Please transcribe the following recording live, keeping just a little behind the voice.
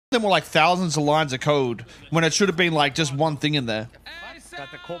them were like thousands of lines of code when it should have been like just one thing in there. Got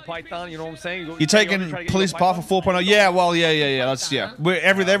the cold python, you know what I'm saying? You're taking police path for 4.0. Yeah, well, yeah. That's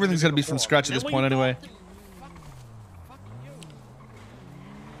everything's gonna be from scratch at this point anyway.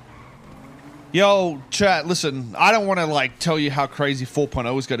 Yo, chat, listen, I don't want to like tell you how crazy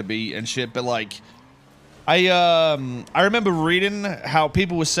 4.0 is gonna be and shit, but like, I remember reading how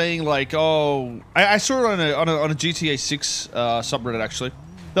people were saying like, oh, I saw it on a GTA 6 subreddit actually.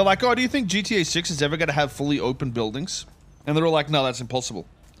 They're like, oh, do you think GTA 6 is ever gonna have fully open buildings? And they're all like, no, that's impossible.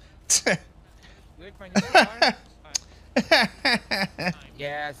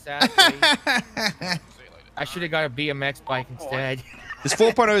 Yeah, sadly. I should have got a BMX bike instead. It's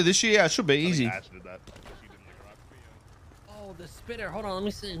 4.0 this year? Yeah, it should be easy. Oh, the spitter. Hold on, let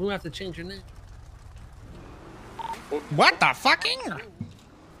me see. We have to change your name. What the fucking?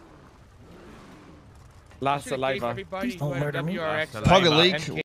 Last saliva. Everybody, Pug Leak.